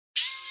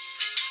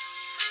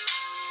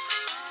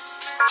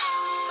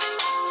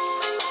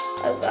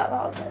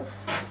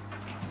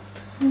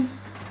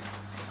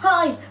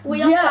Hi,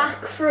 we are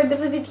back for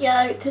another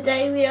video.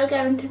 Today we are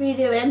going to be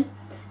doing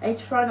a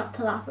Try Not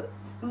to Laugh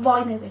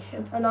Vine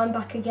edition. And I'm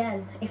back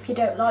again. If you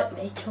don't like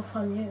me, tough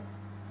on you.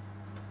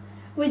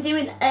 We're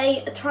doing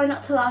a Try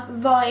Not to Laugh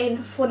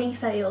Vine Funny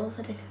Fails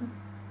edition.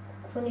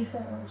 Funny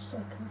fails,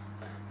 okay.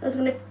 It's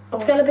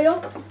gonna be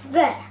up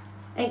there.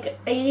 And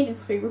you need to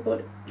screen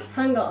record it.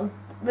 Hang on.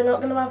 We're not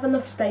gonna have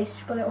enough space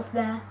to put it up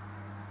there.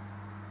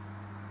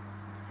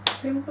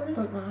 Screen recording?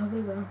 Don't know,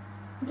 we will.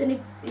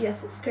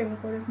 Yes, it's screen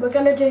recording. We're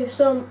gonna do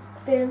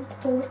something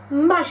called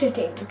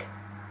magiting.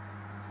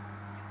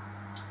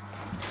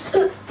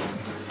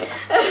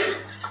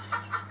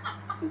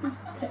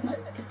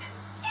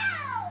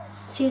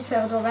 She's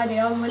failed already,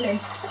 I'm winning.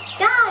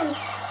 Die!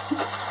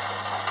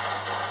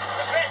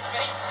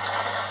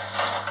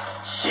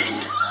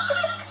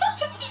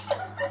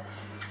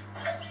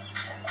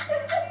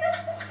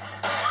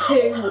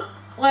 Two.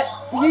 Like,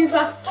 you've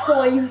laughed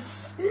twice.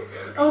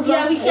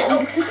 Yeah, we get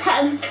up to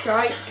 10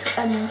 strikes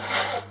and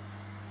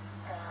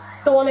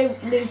the one who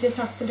loses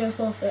has to do a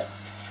forfeit.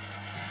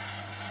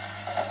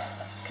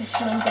 Because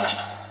she wins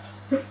X.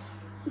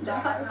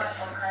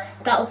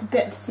 That was a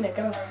bit of a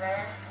snicker.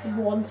 You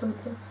won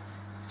something.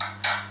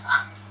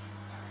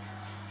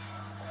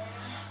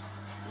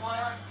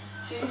 1,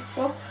 2,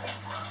 4.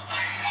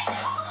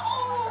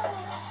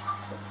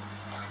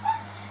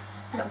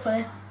 Not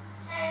funny.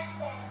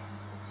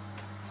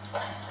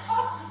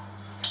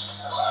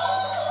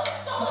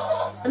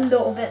 A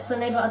little bit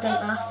funny, but I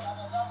don't laugh.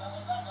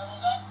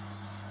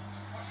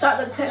 That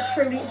looks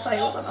extremely exciting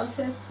what I'm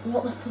saying.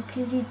 What the fuck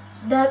is he?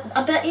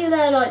 I bet you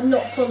they're like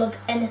not full of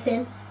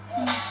anything.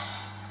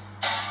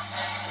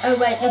 Oh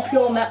wait, they're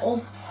pure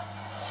metal.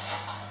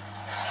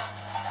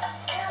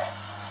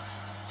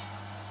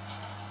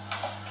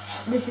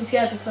 This is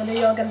gonna be funny,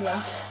 you're gonna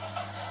laugh.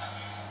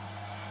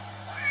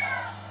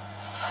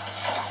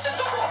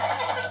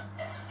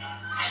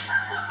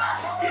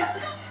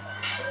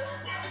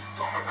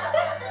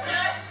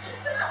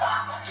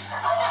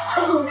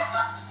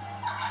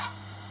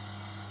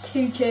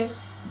 Two.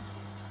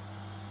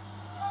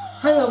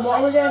 Hang on, what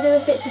are we gonna do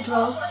if it's a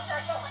draw?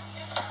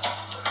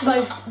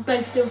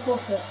 Both do a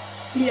forfeit.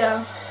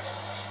 Yeah.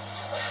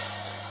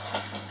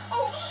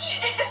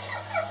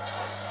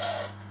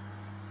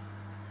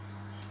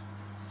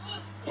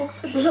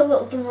 There's a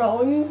lot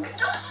wrong. Oh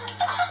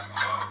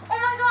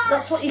my god!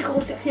 That's what you call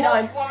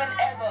 69. Woman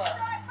ever.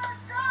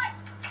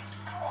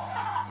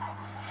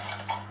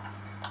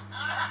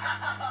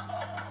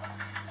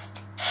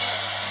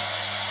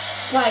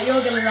 Right,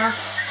 you're gonna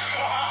laugh.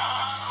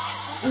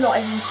 Not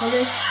even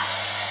funny.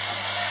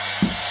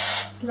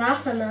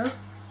 Laughing now.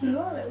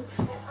 No.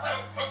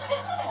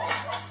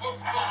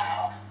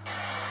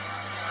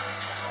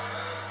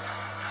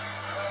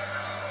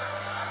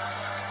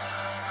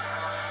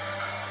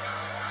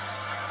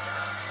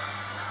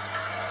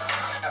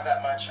 Have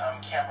that much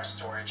camera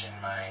storage in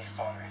my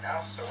phone right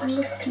now, so we're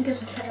just gonna make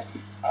this quick.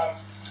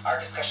 Our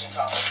discussion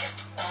topic.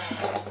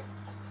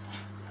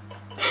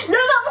 No,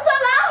 that was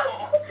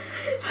allowed!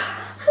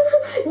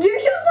 You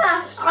just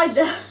laughed! I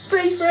know.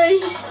 Free. That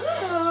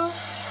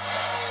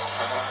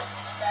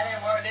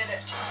ain't where did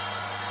it?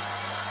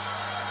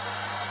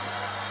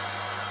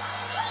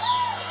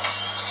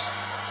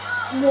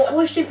 What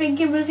was she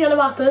thinking was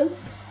gonna happen?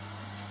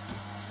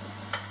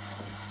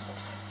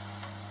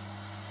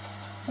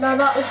 No,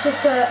 that was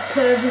just a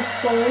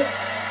purposeful.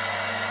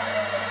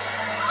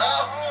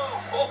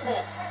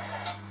 Oh.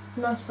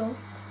 Nice one.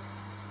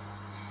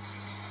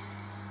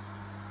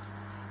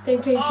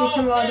 Thinking she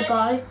can ride a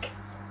bike.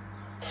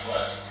 I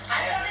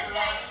saw this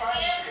guy.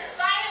 There's a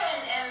spider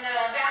in the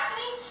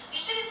balcony. You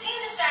should have seen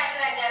the size of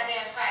that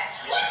goddamn spider.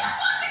 What the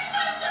fuck is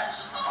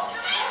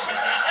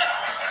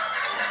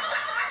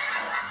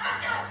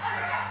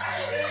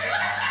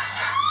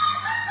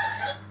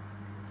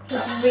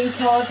Just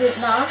retarded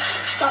laugh.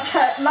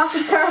 That laugh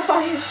is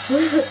terrifying.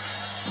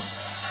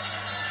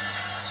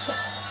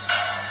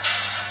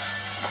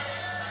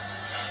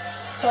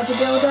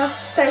 Bodybuilder.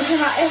 So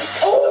dramatic.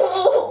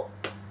 Oh!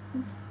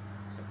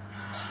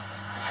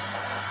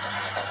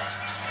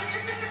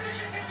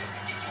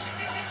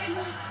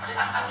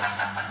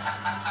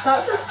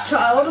 That's just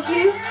child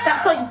abuse.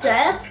 That's like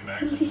dead.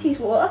 This is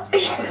what?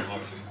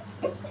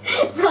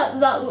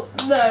 No.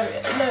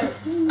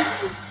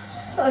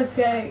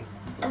 Okay.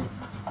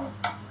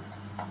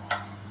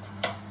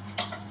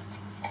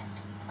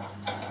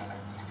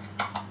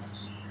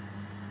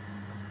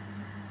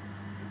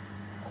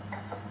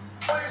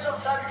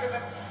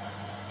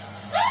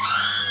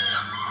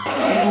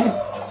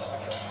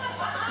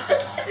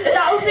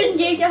 That would have been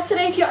you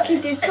yesterday if you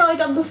actually did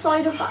slide on the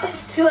side of that.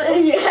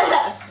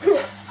 Yeah.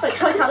 Like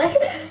Titanic.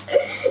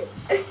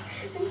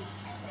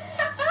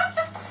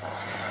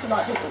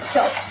 Might be a good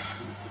shot.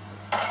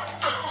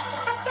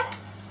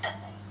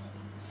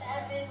 7,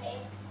 8,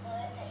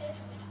 1, 2,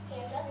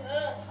 hands up,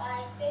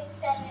 5, 6,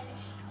 7,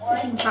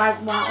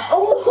 8. Wow.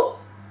 Oh!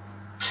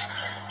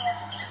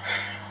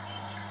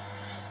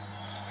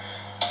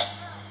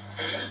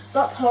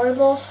 That's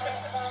horrible.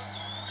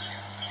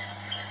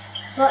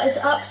 That is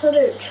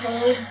absolute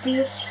child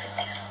abuse.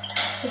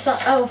 Is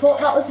that? Oh, I thought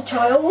that was a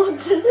child.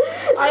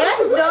 I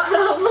am not.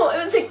 I thought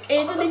it was a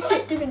kid and he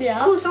kicked him in the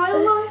ass.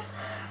 Child life.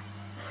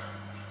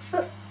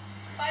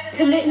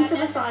 Committing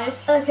suicide.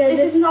 Okay,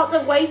 This is not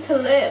the way to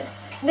live.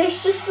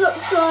 This just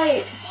looks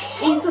like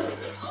He's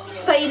just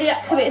failing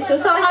at committing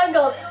suicide. hang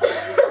on.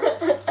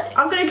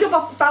 I'm gonna jump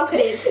off the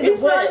balcony. He's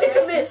trying to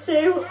commit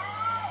suicide.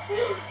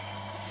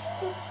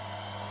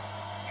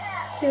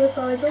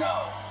 Suicidal.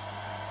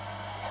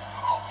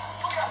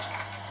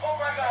 Oh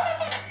my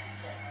god.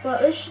 Well,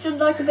 at least she did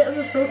like a bit of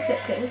a front flip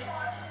kick.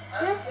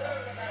 Yeah.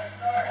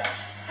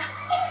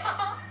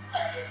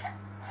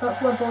 That's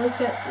why boys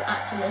don't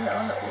actually know.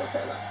 I'm not going to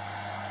say that.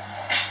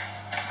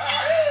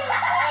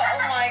 Oh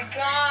my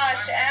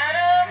gosh,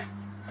 Adam.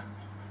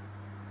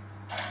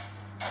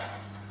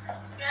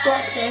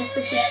 Watch this.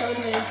 This is so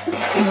weird.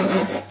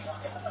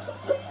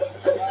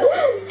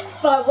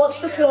 Right, what's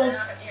the scores?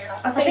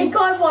 I think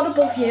I'm one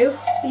above you.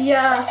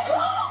 Yeah.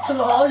 So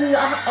I'm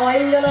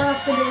gonna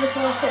have to do the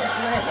forfeit at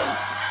the moment.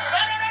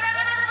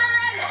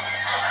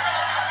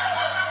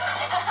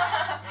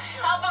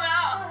 Help him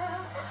out.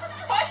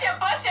 Push him,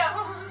 push him.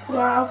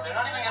 Wow. They're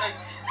not even gonna.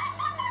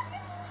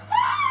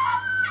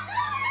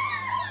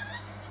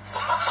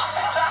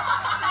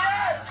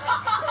 Yes!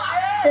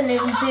 Didn't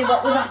even see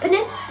what was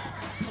happening.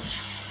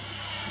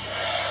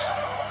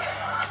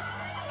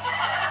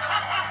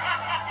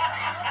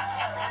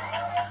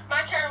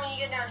 My turn when you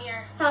get down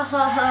here. Ha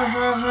ha ha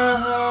ha ha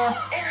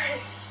ha. Aaron.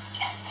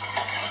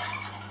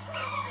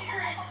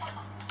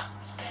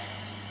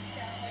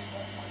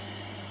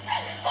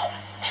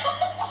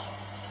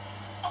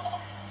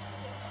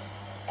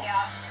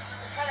 Yeah.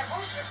 Just kind of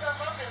boost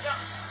yourself up and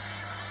jump.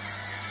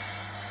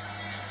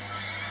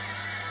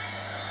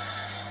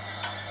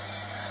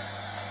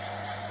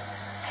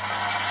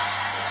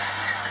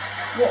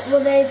 What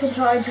were they even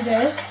trying to do?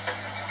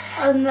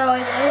 I have no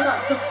idea.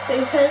 That's just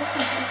stupid.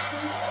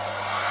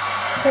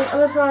 I think they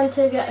were trying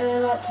to get her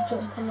like to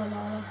jump on the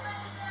ladder.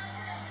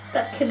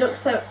 That kid looks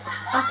so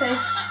happy.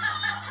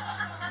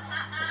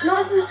 It's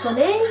not even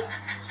funny.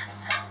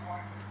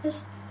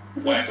 Just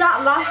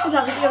That last one,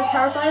 that was so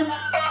terrifying.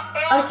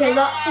 okay,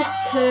 that's just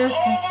purpose,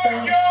 so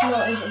it's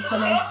not even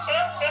funny.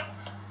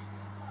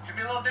 Give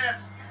me a little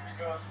dance.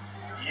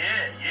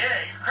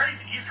 Yeah, he's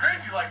crazy. He's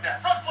crazy like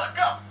that. Front flip,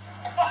 go.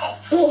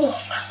 Oh.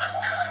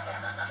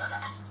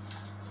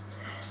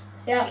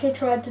 He actually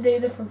tried to do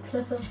the front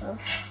flip as well.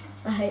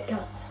 I hate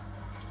cats.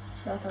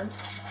 No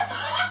offense.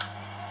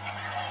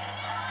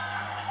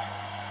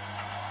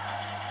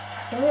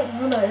 So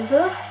run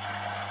over.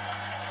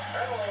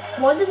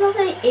 Why does that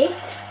say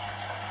it?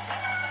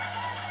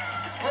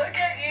 Look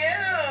at you.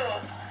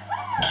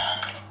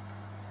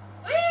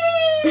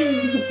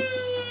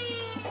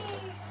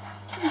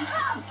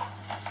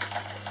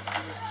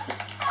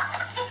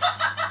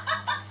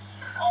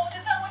 Oh,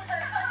 did that one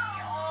hurt,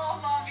 honey?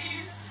 Oh,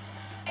 lovies.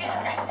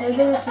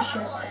 Maybe it's a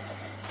shirt.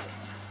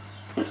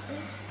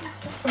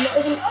 I'm not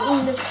even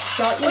in the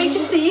shot. Well, you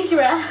can see his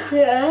breath.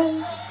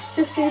 Yeah.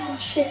 Just see some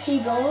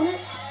shitty go on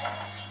it.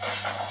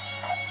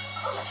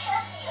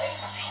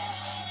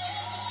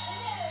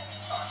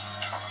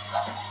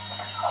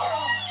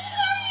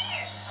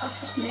 That's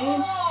just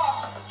mean.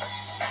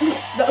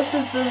 That's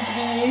just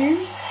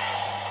abuse.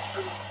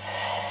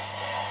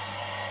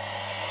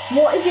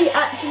 What is he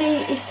actually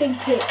is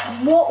thinking?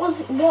 What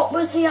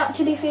was he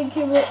actually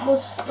thinking? What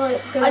was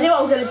like? I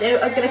know what I'm gonna do.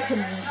 I'm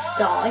gonna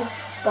die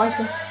by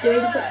just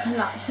doing something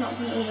that's not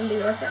gonna even be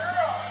worth it.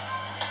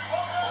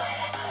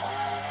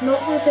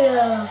 Not with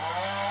the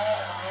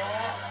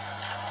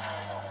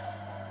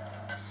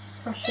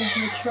rush into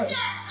the truck.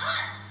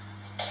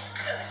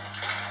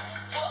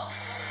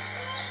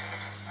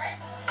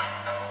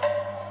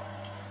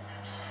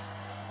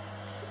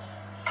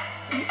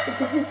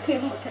 This is too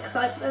much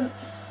excitement.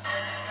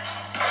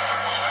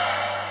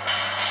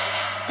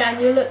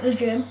 Daniel at the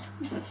gym.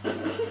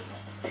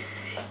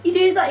 You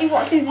do that, you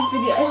watch these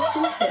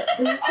videos.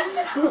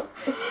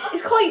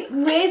 It's quite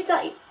weird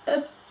that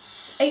a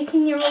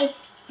 18-year-old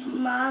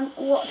man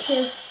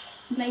watches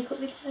makeup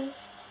videos.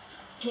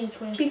 He's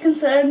weird. Be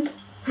concerned.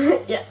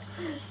 Yeah.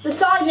 The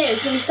sign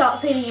is when you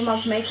start seeing your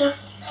mum's makeup.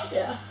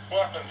 Yeah.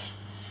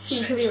 So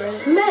you should be ready.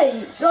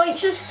 Mate, like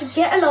just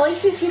get a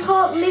life if you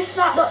can't lift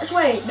that much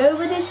weight.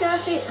 Nobody's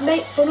gonna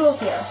make fun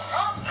of you.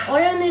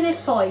 I only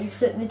lift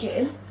 5s at the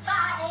gym.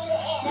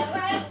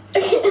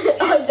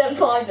 I done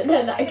 5 and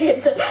then I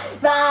get to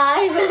 5.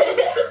 Bye.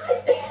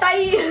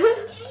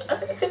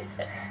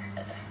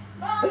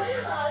 Mama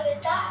called the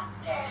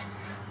doctor.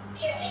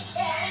 She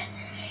said,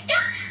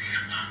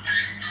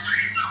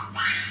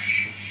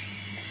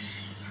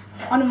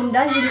 On a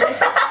Monday, you know.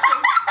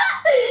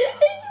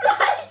 He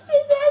smashed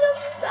his head on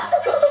the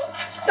table.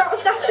 Stop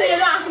laughing at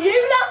that. You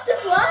laughed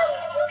as well.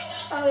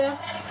 Oh yeah.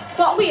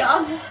 What are we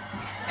on?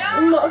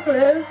 I'm not a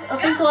clue. I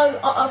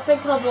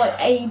think I'm like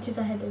ages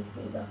ahead of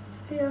you though.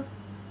 Yeah.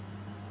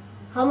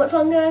 How much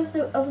longer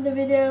of the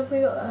video have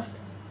we got left?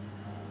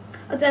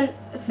 And then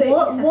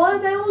What? Why are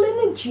they all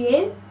in the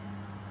gym?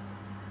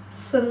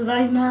 So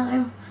low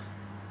now.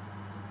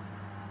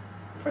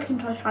 Freaking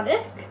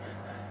Titanic.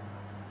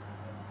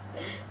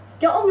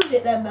 Get on with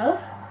it then, Mo.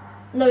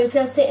 No, he's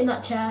going to sit in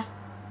that chair.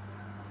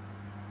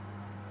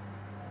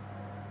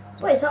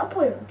 Wait, is that a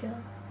boy or a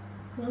girl?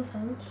 No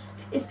offence.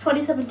 It's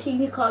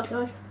 2017, you can't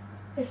go.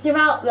 If you're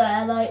out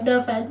there, like, no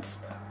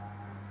offence.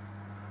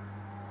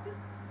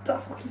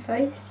 That fucking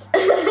face.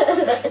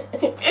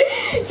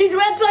 She's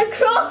went so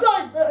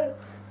cross-eyed though.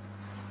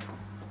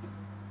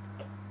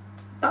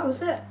 That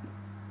was it.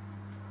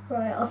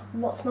 Right,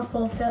 what's my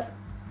forfeit?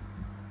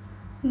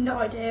 No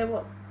idea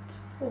what.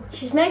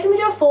 She's making me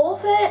do a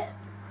forfeit.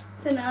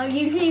 So now,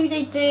 usually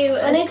they do.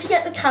 I need to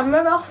get the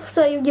camera off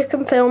so you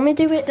can film me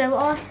do it, don't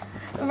I?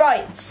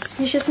 Right.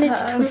 You just need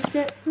to twist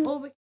it. Or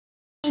we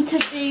need to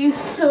do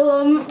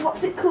some.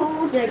 What's it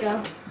called? there you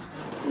go.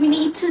 We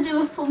need to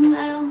do a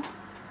thumbnail.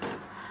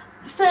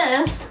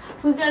 First,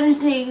 we're going to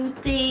do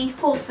the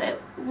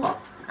forfeit. What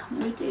can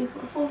we do for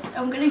a forfeit?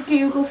 I'm going to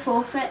Google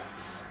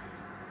forfeits.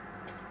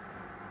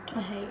 I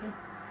hate you.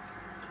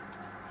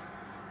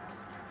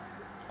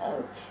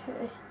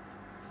 Okay.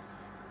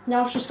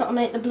 Now I've just got to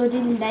make the bloody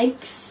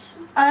legs.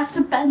 I have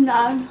to bend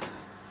down.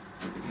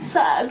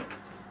 So,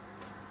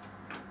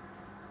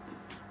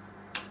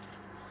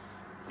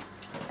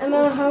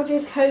 Emma, how do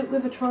you cope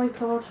with a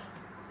tripod?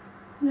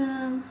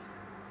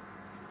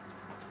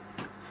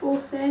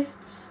 Forfeit.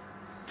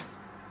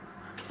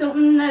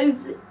 Don't know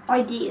the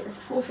ideas.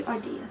 Forfeit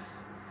ideas.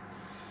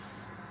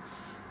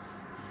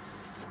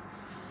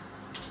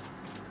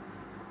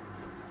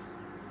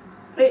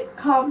 It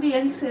can't be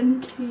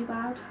anything too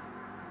bad.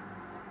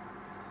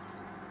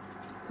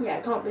 Yeah,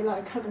 it can't be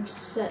like having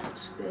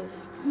sex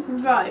with.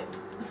 Right,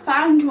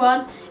 found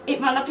one. It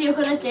might not be a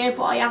good idea,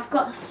 but I have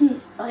got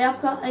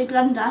a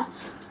blender.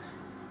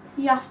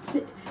 You have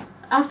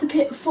to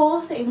pick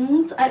 4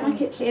 things out my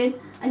kitchen,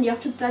 and you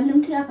have to blend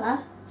them together.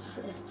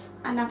 Shit.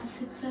 And have a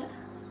sip of it.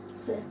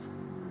 Sip.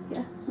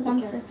 Yeah, one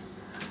Okay. sip.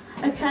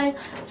 Okay,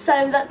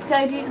 so let's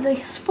go do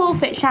this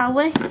forfeit, shall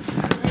we?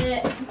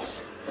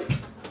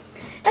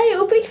 Hey,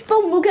 it'll be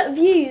fun. We'll get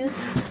views.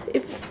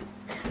 If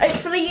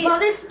hopefully. Well,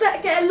 this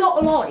better get a lot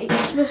of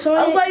likes. We're I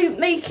sorry. won't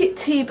make it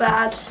too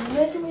bad.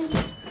 Making me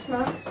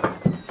smacks.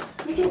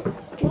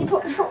 Can you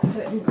put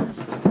chocolate in there?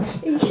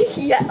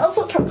 Yeah, I'll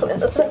put chocolate in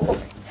the thing.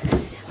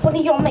 One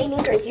of your main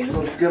ingredients.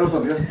 Don't get up,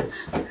 have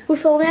you? We're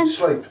filming.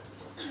 Swipe.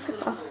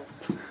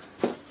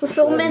 We're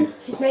filming.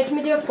 She's making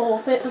me do a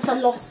forfeit because I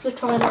lost the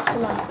try not to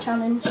laugh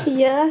challenge.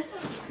 Yeah.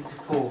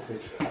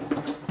 Forfeit.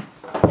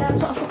 Yeah,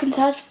 that's what I fucking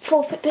said.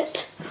 Forfeit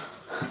bit.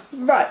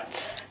 Right.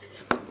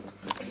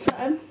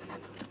 So,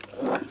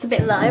 it's a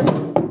bit low.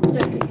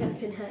 Don't pick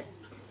anything here.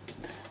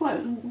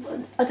 Well,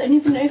 I don't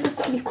even know if I've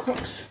got any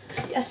cups.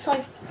 Yes,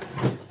 I've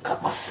got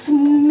a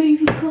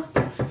smoothie cup.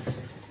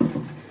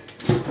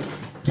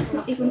 It's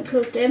not even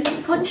plugged in.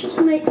 Can't you just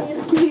make me a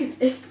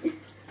smoothie?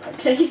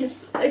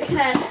 Please.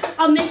 Okay,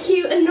 I'll make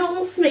you a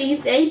normal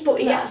smoothie,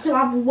 but you have to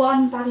have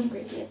one bad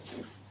ingredient.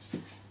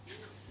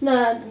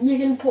 No, you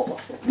can put.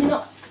 You're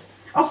not.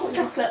 I'll put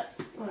chocolate.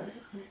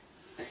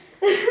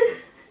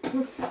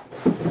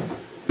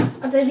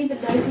 I don't even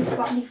know if we've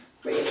got any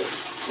really.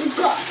 We've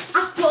got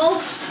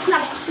apple,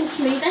 apple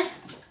smoothie,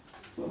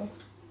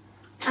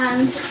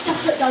 and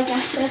chocolate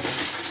digestive.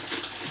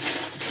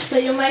 So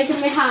you're making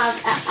me have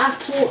an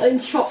apple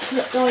and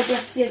chocolate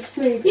digestive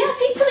smoothie? Yeah,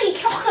 people eat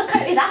chocolate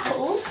coated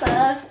apples,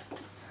 so.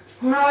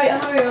 Right,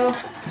 hurry up.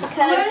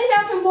 Okay. I'm only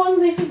having one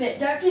zip of it,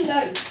 don't do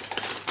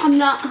loads. I'm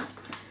not.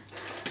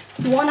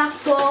 One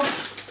apple,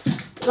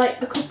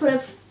 like a couple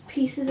of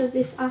pieces of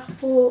this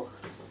apple.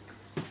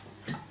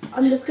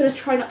 I'm just going to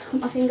try not to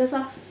cut my fingers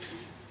off.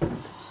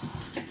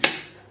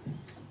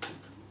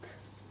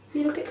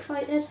 You look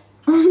excited.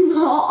 I'm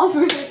not,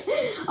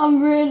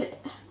 I'm really.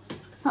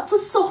 That's a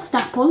soft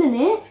apple, isn't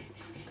it?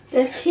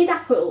 They're kid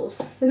apples.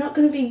 They're not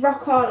going to be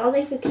rock hard, are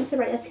they, for kids to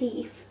break their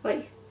teeth?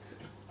 Like,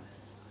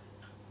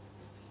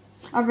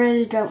 I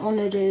really don't want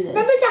to do this.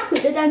 remember Jack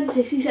at the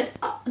dentist? He said,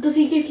 does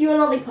he give you a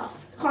lollipop?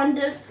 Kind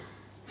of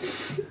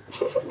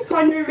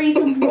the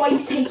reason why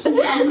he's taking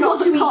you out not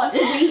to eat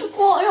sweets.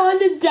 What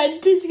kind of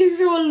dentist gives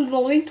you a A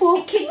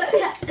lollipop? kid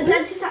that a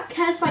dentist that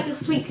cares about your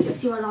sweets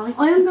gives you a lollipop.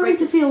 I am going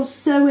to feel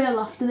so ill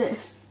after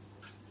this.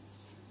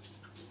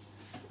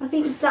 I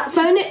think that's.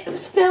 Film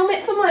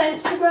it for my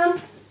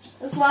Instagram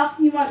as well.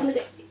 You might want to do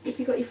it if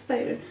you got your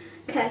phone.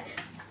 Okay.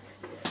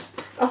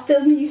 I'll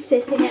film you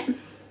sipping it.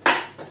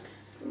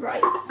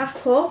 Right,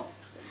 apple.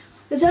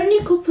 There's only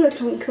a couple of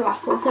chunks of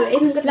apple, so it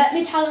isn't gonna. Let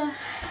me tell her.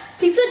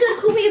 People are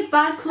gonna call me a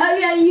bad cook. Oh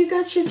yeah, you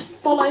guys should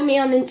follow me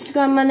on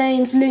Instagram. My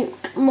name's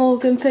Luke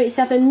Morgan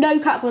 37. No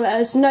capital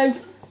letters, no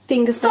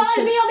finger spaces.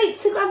 Follow me on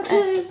Instagram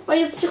too. My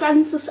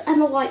Instagram's just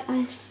Emma White.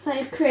 I'm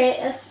so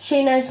creative.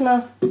 She knows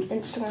my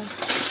Instagram.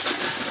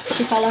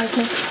 She follows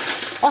me.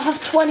 I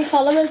have 20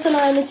 followers and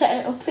I only set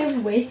it up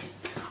every week.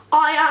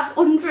 I have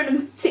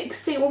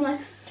 160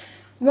 almost.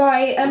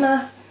 Right,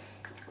 Emma.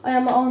 I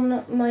am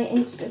on my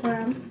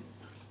Instagram.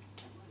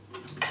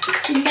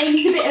 You may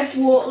need a bit of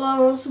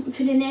water or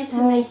something in there to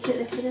make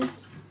it liquid.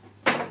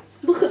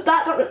 Look at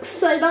that, that looks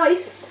so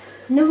nice.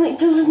 No, it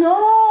does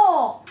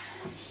not.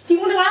 Do you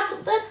want to add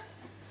something?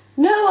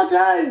 No, I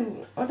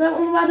don't. I don't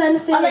want to add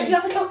anything. I'll let you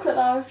have a chocolate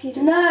bar if you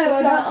do. No, if I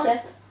you have a don't.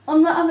 sip.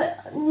 I'm not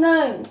having.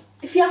 No.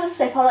 If you have a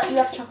sip, I'll let you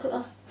have a chocolate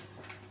bar.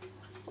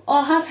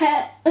 I'll have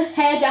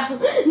hair gel.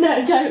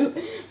 No, don't.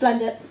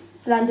 Blend it.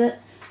 Blend it.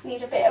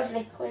 Need a bit of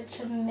liquid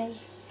to make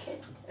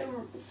it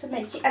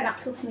an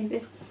actual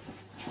smoothie.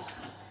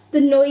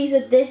 The noise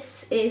of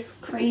this is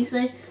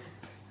crazy.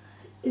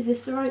 Is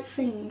this the right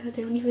thing? I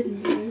don't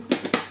even know.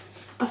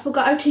 I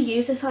forgot how to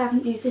use this. I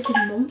haven't used this in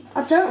months.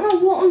 I don't know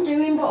what I'm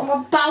doing, but I'm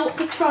about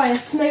to try a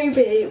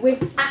smoothie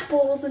with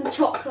apples and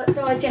chocolate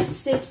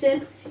digestives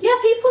in. Yeah,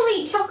 people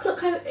eat chocolate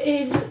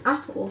coated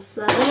apples,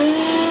 so.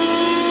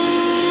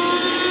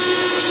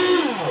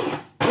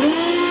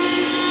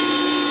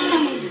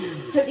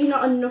 Totally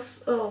not enough.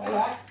 Oh.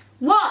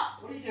 What?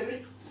 What are you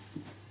doing?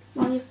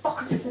 Man, you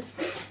fucking lizard.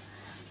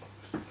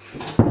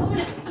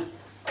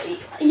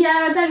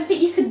 Yeah, I don't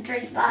think you can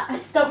drink that.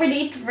 It's not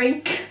really a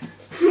drink.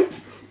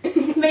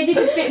 Made it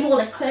a bit more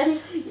liquid.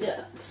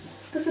 Yeah.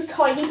 Just a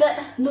tiny bit.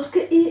 Look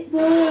at it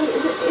though.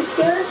 It's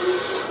dirty.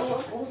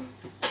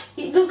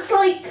 It looks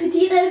like, do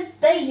you know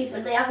babies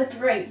when they have a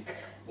drink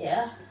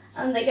Yeah.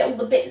 and they get all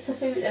the bits of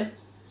food in?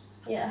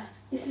 Yeah.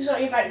 This is what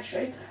you're about to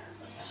drink.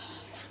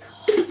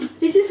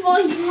 This is why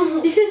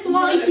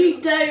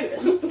you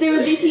don't do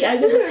a video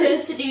with a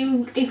person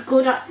who is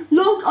good at.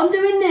 Look, I'm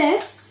doing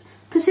this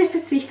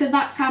specifically for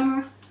that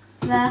camera.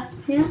 There.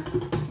 Yeah.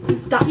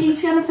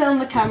 He's gonna film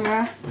the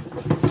camera.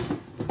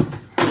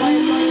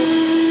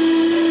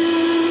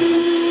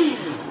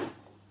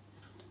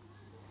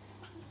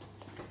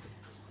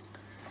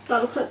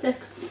 That looks like sick.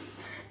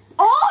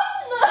 Oh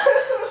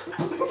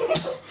no!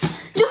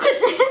 Look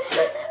at this.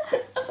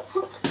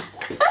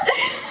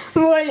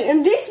 Right,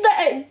 and this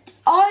bit,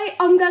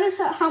 I'm gonna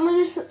say how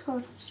many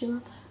subscribers do you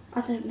have?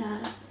 I don't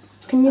know.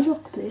 Can you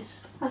look,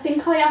 please? I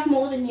think I have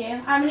more than you.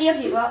 How many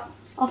have you got?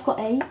 I've got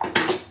 8.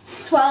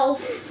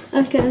 12.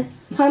 Okay.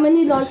 How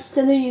many likes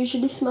do they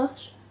usually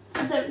smash?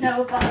 I don't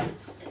know, about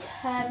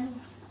 10.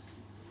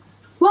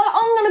 Well,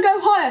 I'm gonna go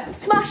higher.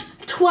 Smash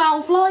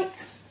 12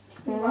 likes.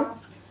 Wow.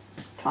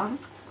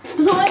 12.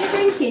 Because I'm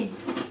drinking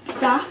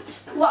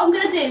that. What I'm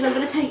going to do is I'm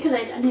going to take a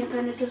lid and you're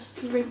going to just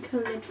drink a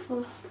lid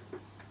full.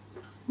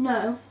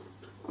 No.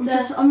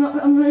 There. I'm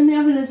only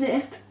having a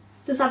zip.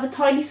 Just have a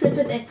tiny sip of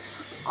it.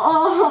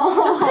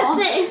 Oh. Look at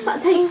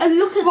this. Take a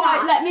look at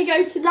Right, that. let me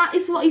go to That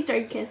is what he's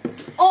drinking.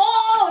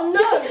 Oh You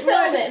no! want to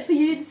film it for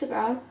your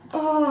Instagram?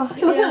 Oh,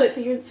 Can I film it for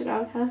your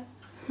Instagram,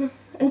 okay?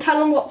 And tell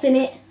them what's in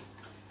it.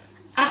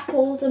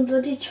 Apples and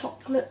bloody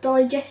chocolate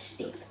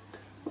digestive.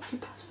 What's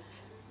your password?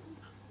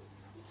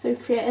 So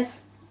creative.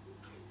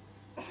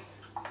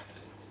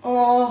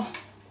 Oh,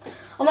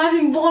 I'm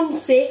having one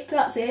sip.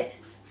 That's it.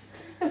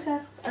 Okay.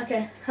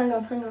 Okay, hang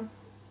on.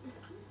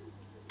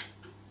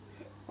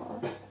 Oh,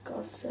 for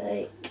God's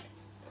sake.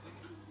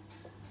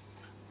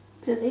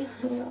 Delete.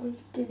 Hang on,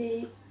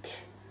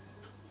 delete.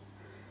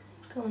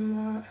 Go on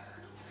that.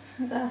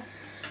 There.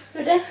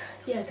 Ready?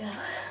 Yeah, go.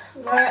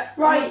 Right,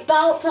 Right. I'm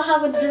about to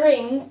have a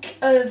drink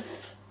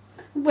of.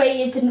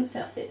 Wait, you didn't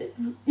film it.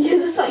 You're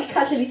just like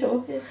casually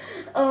talking.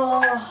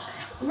 Oh,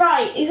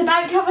 Right, he's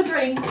about to have a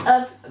drink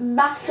of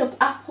mashed up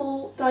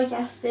apple,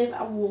 digestive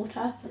and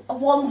water.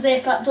 one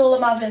zip. That's all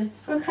I'm having.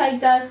 Okay,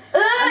 go.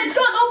 It's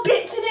got no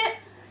bits in it.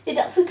 Yeah,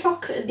 that's the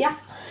chocolate and the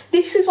apple.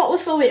 This is what we're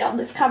filming on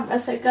this camera,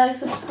 so go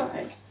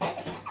subscribe.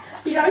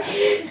 You know?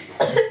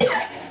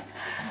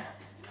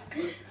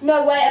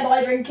 No way am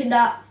I drinking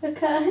that.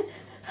 Okay.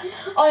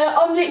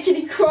 I'm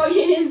literally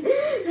crying.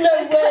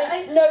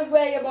 No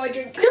way am I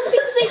drinking. Just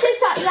because he did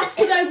that, you have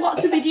to go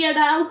watch the video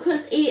now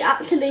because he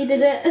actually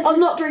did it. I'm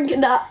not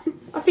drinking that.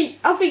 I think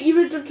you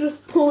would have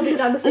just poured it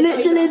down the sink.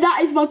 Literally, that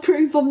is my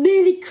proof. I'm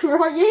nearly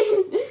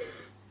crying.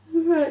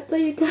 Right, there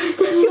you go. That's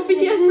your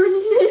video for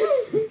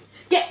instance.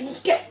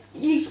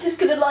 You're just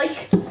gonna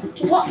like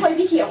watch my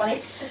video on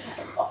it.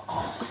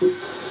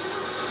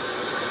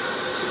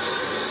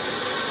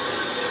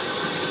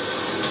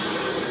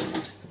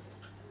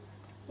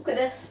 Look at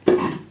this.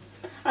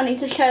 I need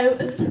to show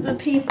the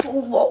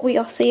people what we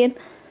are seeing.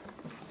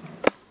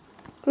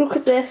 Look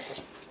at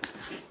this.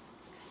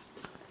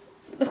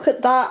 Look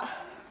at that.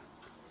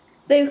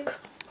 Luke.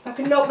 I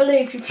cannot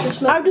believe you've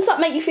just How does that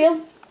make you feel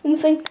in the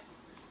sink?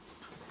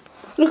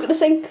 Look at the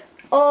sink.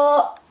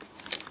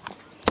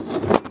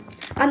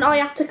 And I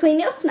have to clean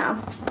it up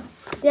now.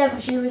 Yeah,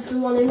 but she was the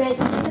one who made it.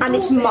 And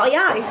it's my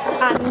house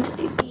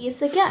and he is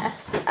the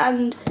guest.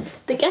 And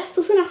the guest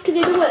doesn't have to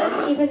do the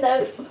work even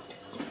though...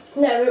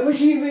 No, it was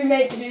you who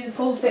made me do the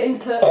forfeit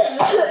input.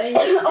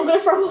 I'm going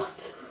to throw up.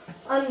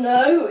 I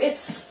know,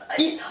 it's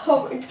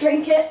horrible.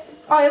 Drink it.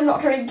 I am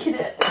not drinking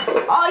it.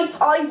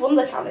 I won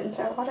the challenge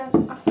so I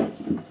don't...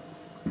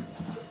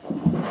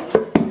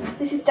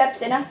 This is Deb's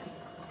dinner.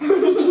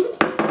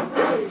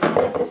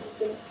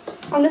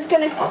 I'm just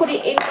going to put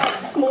it in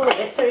like smaller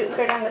bit so it will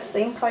go down the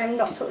sink. I am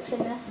not touching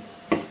this.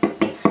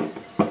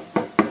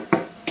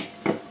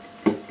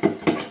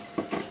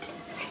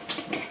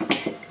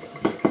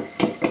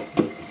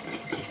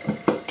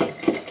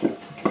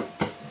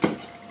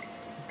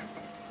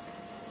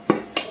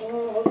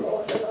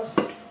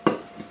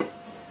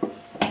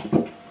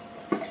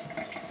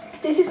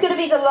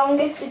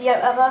 longest video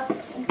ever.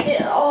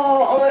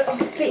 I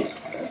think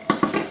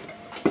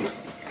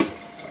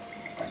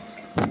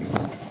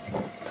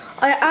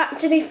I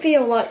actually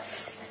feel like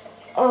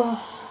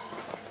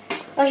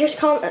I just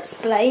can't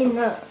explain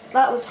that.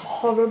 That was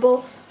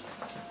horrible.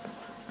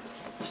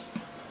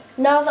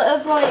 Now that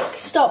I've like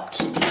stopped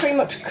pretty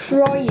much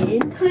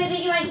crying.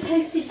 Clearly you ain't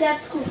tasted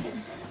Deb's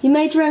cooking. You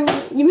made your own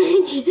you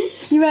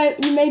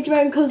made your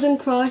own cousin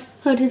cry.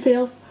 How do you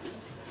feel?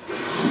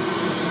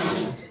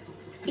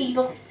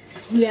 Evil.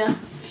 Yeah,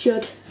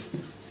 should.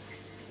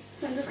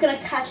 I'm just gonna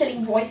casually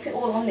wipe it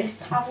all on this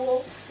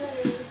towel.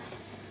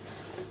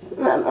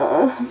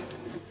 Mama,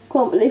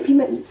 can't believe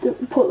you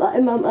put that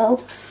in my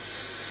mouth.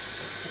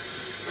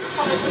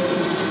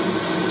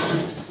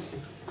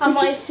 I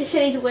might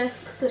officially do it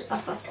because it's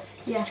better.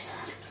 Yes.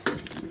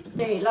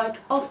 No, like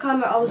off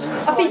camera I was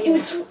crying. I think you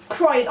was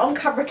crying on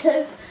camera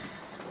too.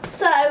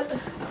 So,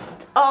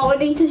 I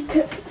need to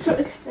cut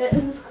the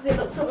curtains because it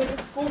looks like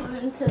it's fallen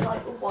into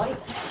like white.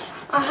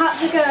 I had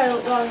to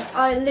go, like,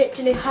 I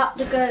literally had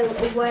to go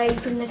away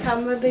from the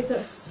camera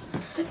because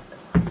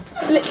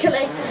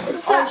Literally.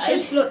 So, I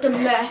just looked a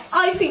mess.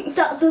 I think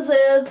that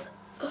deserves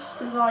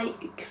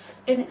likes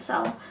in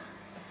itself.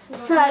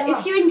 So,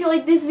 if you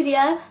enjoyed this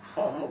video,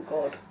 Oh my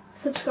god.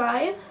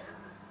 subscribe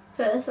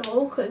first of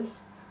all, because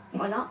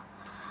why not?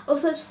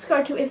 Also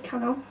subscribe to his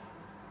channel.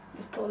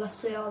 If Paul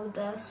left they are the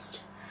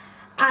best.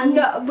 And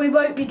No, we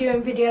won't be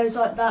doing videos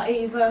like that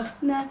either.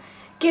 no,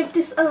 give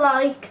this a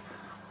like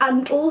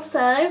and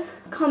also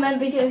comment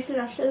video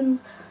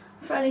suggestions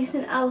for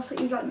anything else that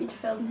you'd like me to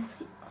film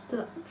this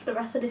for the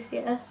rest of this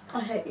year.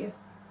 I hate you.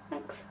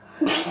 Thanks.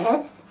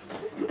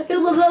 I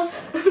feel the love.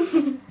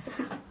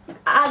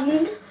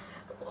 And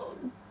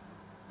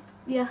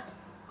yeah,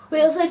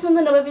 we also filmed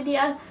another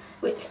video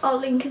which I'll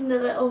link in the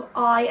little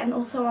eye and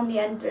also on the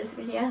end of this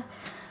video.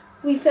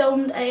 We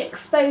filmed a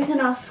exposing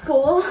our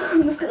school.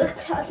 I'm just gonna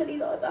casually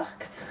lie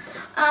back.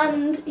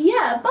 And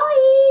yeah,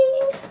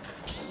 bye!